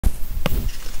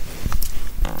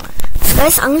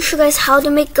Guys, I'm gonna show you guys how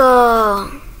to make a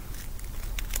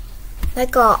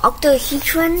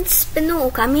octahedron spinner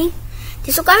origami.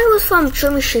 This origami was from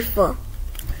German Schiffer.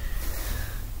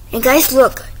 And guys,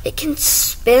 look, it can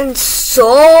spin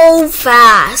so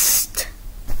fast.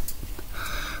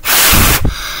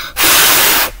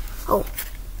 Oh,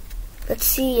 let's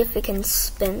see if it can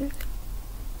spin.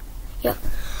 Yeah.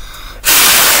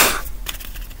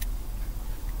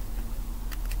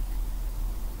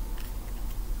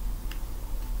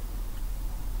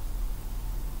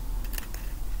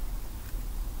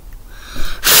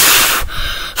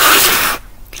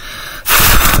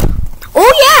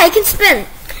 I can spin.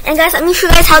 And guys, I'm gonna show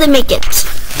you guys how to make it.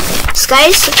 So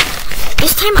guys,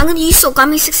 this time I'm gonna use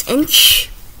origami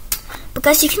 6-inch. But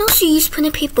guys, you can also use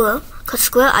printed paper. Cut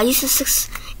square. I use a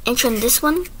 6-inch on this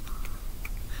one.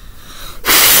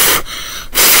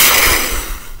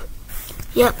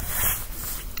 Yep.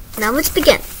 Now let's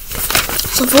begin.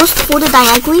 So first, fold it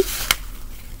diagonally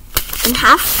in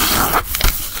half.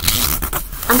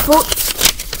 Unfold.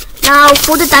 Now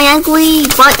fold it diagonally,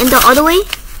 but in the other way.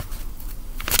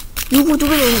 You will do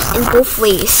it in both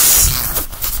ways.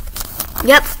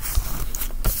 Yep.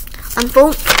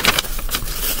 Unfold.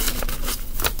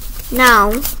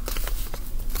 Now,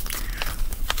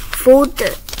 fold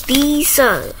these.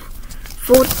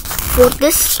 Fold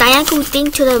this diagonal thing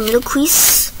to the middle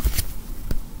crease.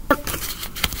 Yep.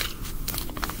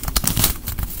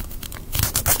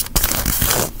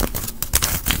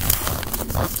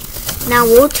 Now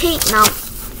rotate. Now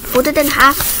fold it in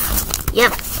half.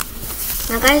 Yep.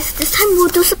 Now guys, this time we'll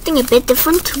do something a bit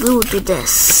different. We will do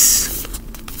this.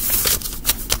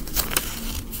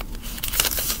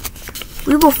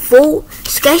 We will fold.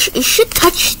 So guys, it should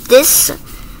touch this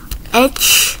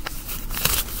edge.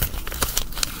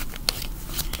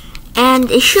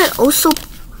 And it should also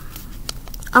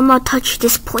touch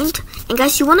this point. And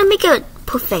guys, you want to make it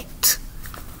perfect.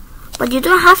 But you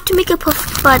don't have to make it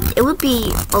perfect, but it would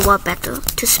be a lot better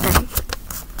to spin.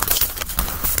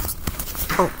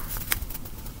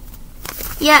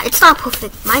 Yeah, it's not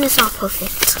perfect. Mine is not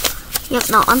perfect. Yep,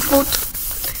 now unfold.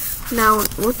 Now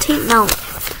rotate. Now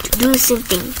do the same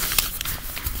thing.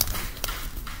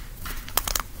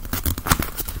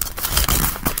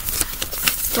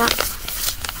 Yep.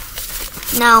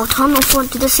 Now turn over,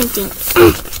 do the same thing.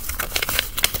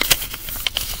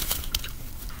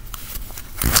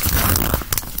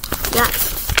 Yeah.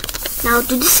 Now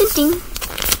do the same thing.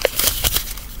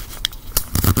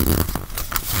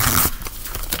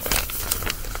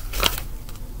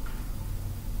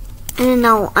 And then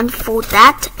now unfold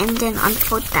that, and then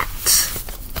unfold that.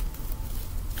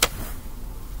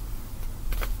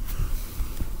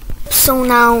 So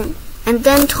now, and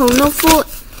then turn over,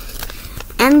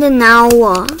 and then now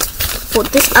fold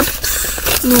this up.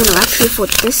 No, actually fold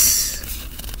this.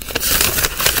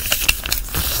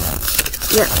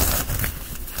 Yeah.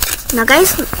 Now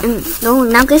guys,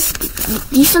 now guys,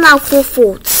 these are now 4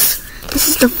 folds. This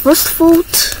is the first fold.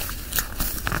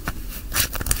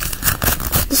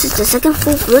 This is the second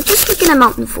fold. We're just making a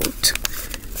mountain fold.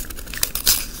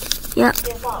 Yeah.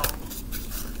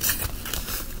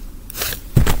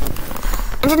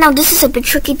 And then now this is a bit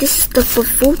tricky. This is the fourth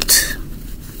fold.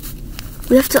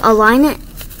 We have to align it.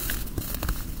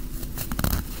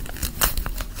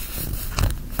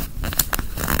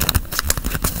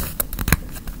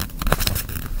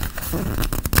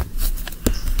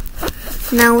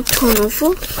 Now turn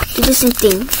over. Do the same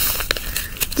thing.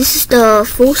 This is the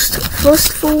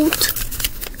first fold,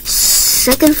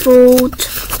 second fold,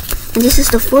 and this is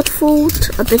the fourth fold.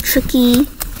 A bit tricky.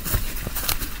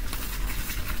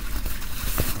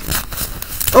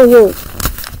 Oh, whoa.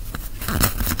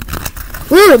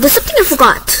 Whoa, there's something I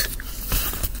forgot.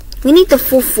 We need the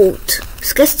fourth fold.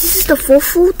 So guys, this is the fourth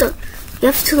fold. You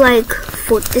have to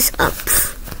fold this up.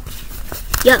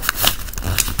 Yep.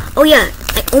 Oh yeah,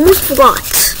 I almost forgot.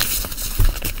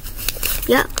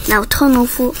 Yep, now turn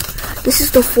over. This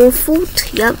is the fourth fold.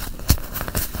 Yep.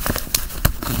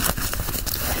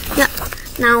 Yep.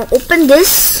 Now open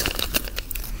this.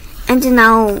 And then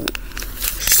now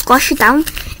squash it down.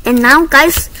 And now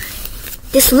guys,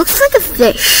 this looks like a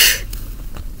fish.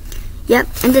 Yep.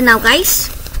 And then now guys,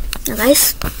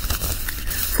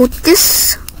 fold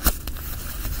this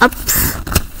up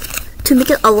to make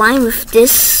it align with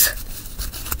this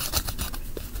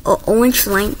orange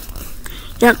line.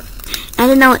 Yep. And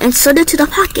then now insert it to the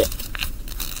pocket.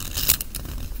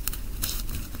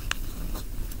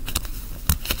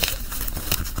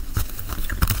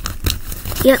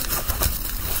 Yep.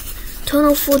 Turn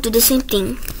over, do the same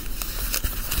thing.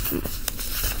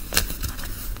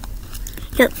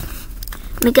 Yep.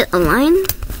 Make it align.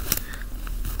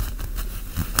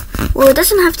 Well, it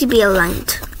doesn't have to be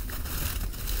aligned.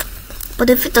 But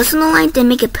if it doesn't align, then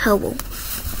make it parallel.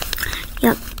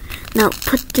 Yep. Now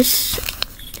put this,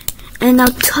 and now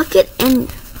tuck it in.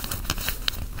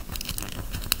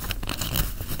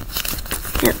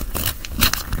 Yep.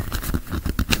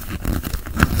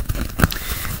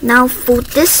 Now fold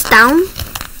this down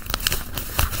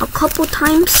a couple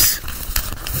times.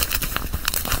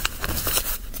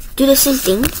 Do the same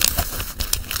thing.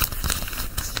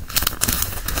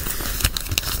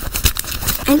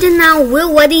 And then now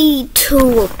we're ready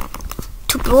to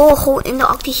blow a hole in the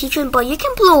octahedron. But you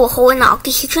can blow a hole in the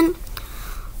octahedron,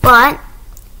 but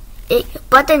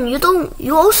then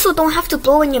you also don't have to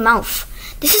blow in your mouth.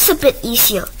 This is a bit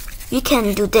easier. You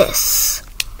can do this.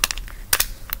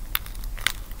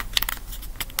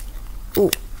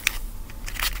 Ooh.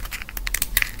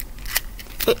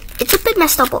 It's a bit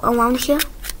messed up around here.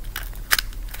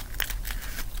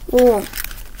 Ooh.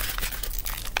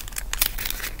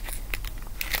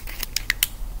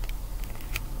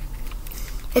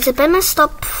 It's a bit messed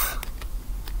up.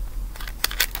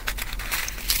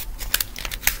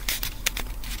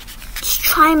 Just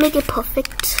try and make it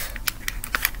perfect.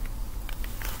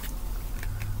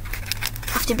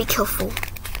 Have to be careful.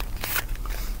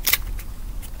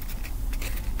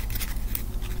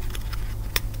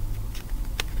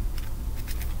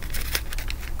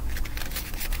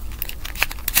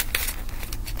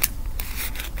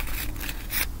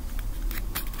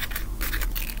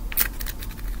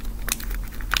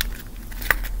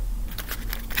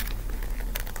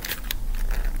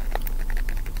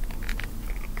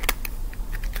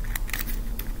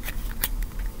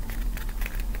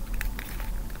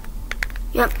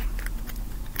 Yep.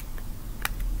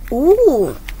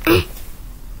 Ooh.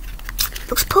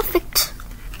 Looks perfect.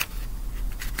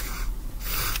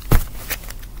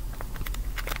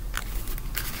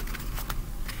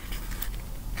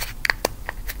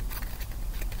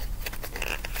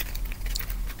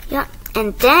 Yeah,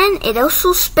 and then it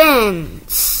also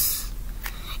spins.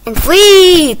 In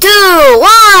 3, 2,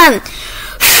 1.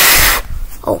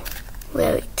 Oh,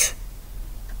 wait.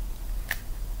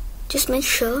 Just make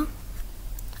sure.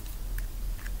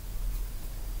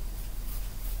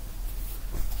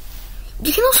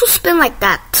 You can also spin like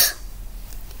that,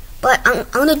 but I'm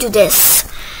gonna do this.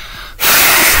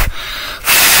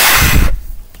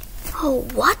 Oh,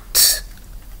 what?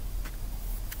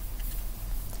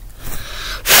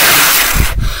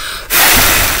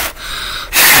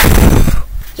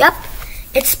 Yep,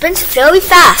 it spins very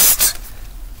fast.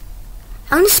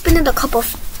 I'm gonna spin it a couple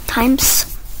of times.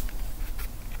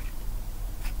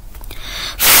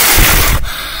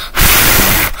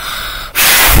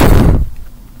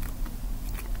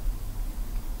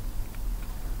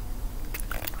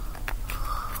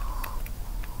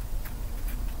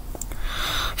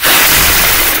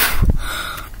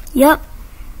 Yep.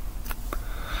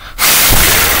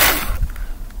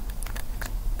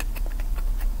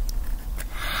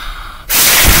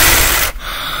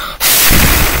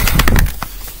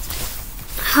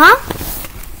 Huh?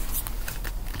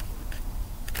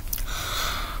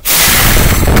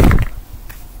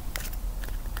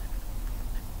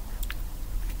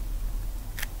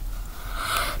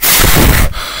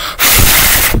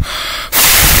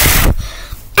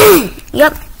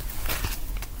 Yep.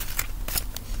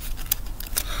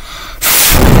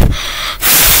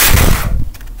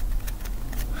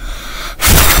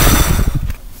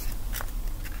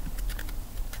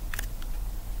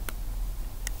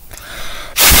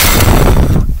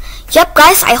 Yep,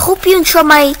 guys, I hope you enjoyed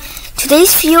my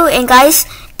today's video, and guys,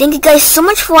 thank you guys so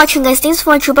much for watching, guys. Thanks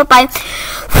for watching. Bye bye.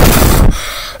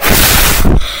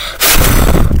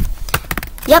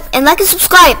 Yep, and like and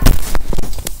subscribe.